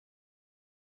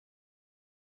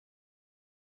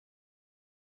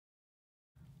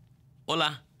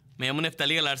Hola, me llamo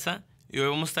Neftali Galarza y hoy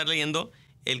vamos a estar leyendo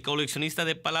El Coleccionista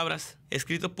de Palabras,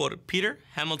 escrito por Peter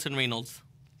Hamilton Reynolds.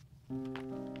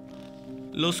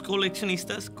 Los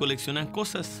coleccionistas coleccionan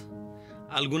cosas.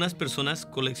 Algunas personas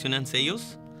coleccionan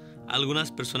sellos,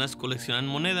 algunas personas coleccionan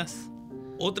monedas,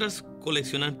 otras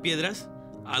coleccionan piedras,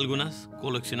 algunas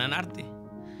coleccionan arte,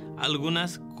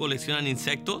 algunas coleccionan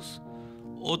insectos,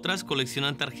 otras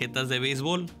coleccionan tarjetas de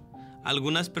béisbol,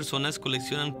 algunas personas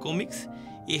coleccionan cómics.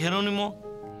 ¿Y Jerónimo,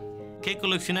 qué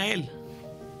colecciona él?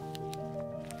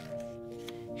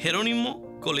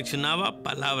 Jerónimo coleccionaba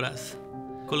palabras.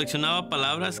 Coleccionaba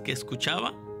palabras que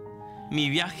escuchaba. Mi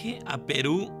viaje a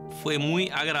Perú fue muy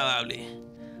agradable.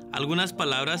 Algunas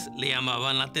palabras le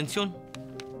llamaban la atención.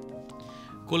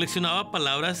 Coleccionaba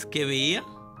palabras que veía.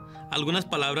 Algunas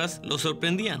palabras lo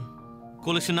sorprendían.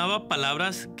 Coleccionaba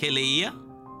palabras que leía.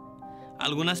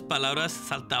 Algunas palabras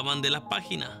saltaban de la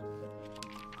página.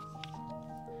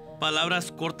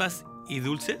 Palabras cortas y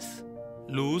dulces: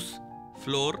 luz,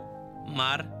 flor,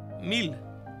 mar, mil.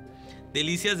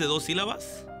 Delicias de 2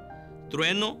 sílabas: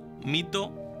 trueno,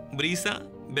 mito, brisa,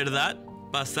 verdad,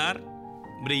 pasar,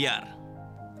 brillar.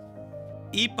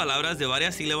 Y palabras de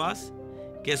varias sílabas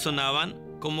que sonaban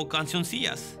como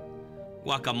cancioncillas: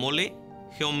 guacamole,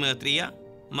 geometría,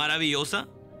 maravillosa,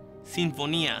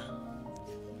 sinfonía.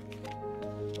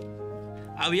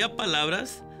 Había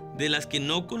palabras de las que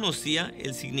no conocía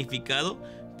el significado,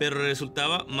 pero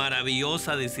resultaba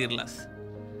maravillosa decirlas: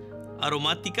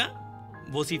 aromática,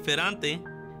 vociferante,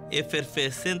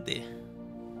 efervescente.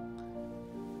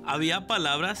 Había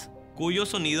palabras cuyo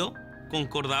sonido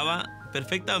concordaba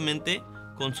perfectamente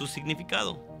con su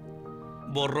significado: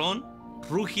 borrón,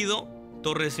 rúgido,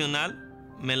 torrencial,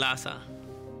 melaza.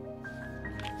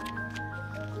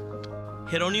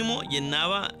 Jerónimo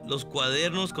llenaba los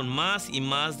cuadernos con más y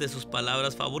más de sus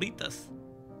palabras favoritas.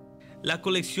 La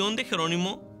colección de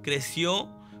Jerónimo creció,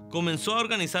 comenzó a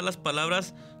organizar las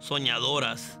palabras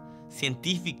soñadoras,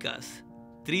 científicas,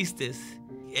 tristes,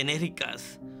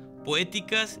 enérgicas,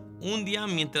 poéticas. Un día,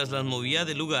 mientras las movía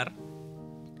del lugar,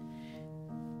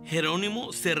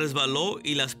 Jerónimo se resbaló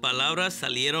y las palabras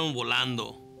salieron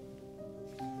volando.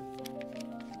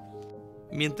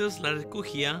 Mientras las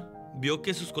recogía, vio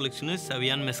que sus colecciones se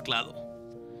habían mezclado.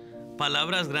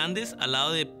 Palabras grandes al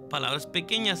lado de palabras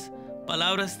pequeñas,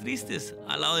 palabras tristes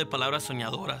al lado de palabras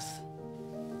soñadoras.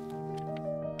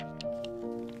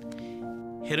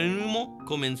 Jerónimo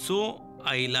comenzó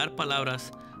a hilar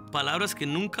palabras, palabras que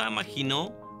nunca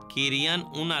imaginó que irían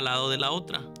una al lado de la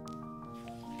otra.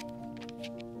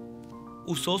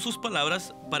 Usó sus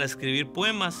palabras para escribir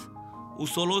poemas,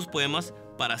 usó los poemas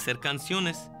para hacer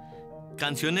canciones,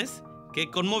 canciones que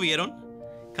conmovieron,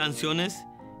 canciones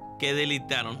que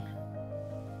deleitaron.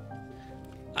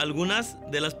 Algunas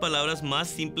de las palabras más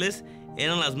simples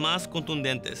eran las más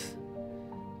contundentes: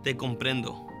 te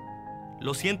comprendo,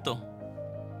 lo siento,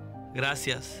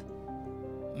 gracias,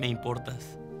 me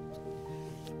importas.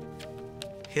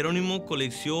 Jerónimo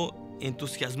coleccionó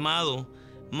entusiasmado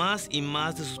más y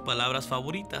más de sus palabras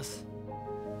favoritas.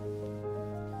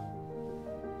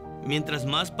 Mientras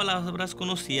más palabras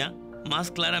conocía,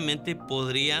 más claramente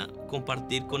podría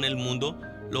compartir con el mundo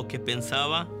lo que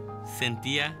pensaba,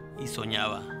 sentía y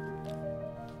soñaba.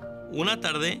 Una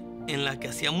tarde en la que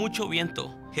hacía mucho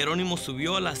viento, Jerónimo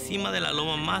subió a la cima de la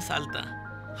loma más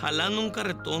alta, jalando un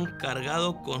carretón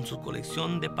cargado con su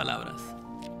colección de palabras.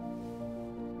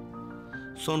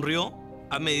 Sonrió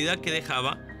a medida que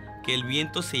dejaba que el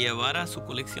viento se llevara su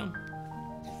colección.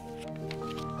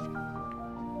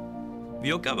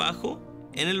 Vio que abajo,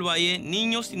 en el valle,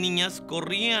 niños y niñas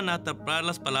corrían a atrapar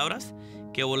las palabras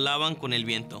que volaban con el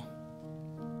viento.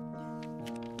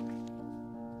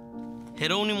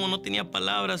 Jerónimo no tenía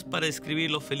palabras para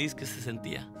describir lo feliz que se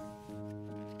sentía.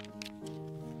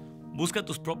 Busca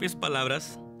tus propias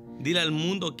palabras, dile al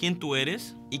mundo quién tú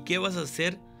eres y qué vas a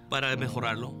hacer para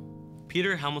mejorarlo.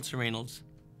 Peter Hamilton Reynolds.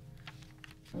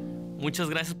 Muchas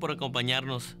gracias por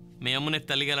acompañarnos. Me llamo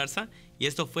Neftali Galarza y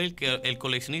esto fue el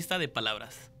Coleccionista de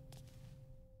Palabras.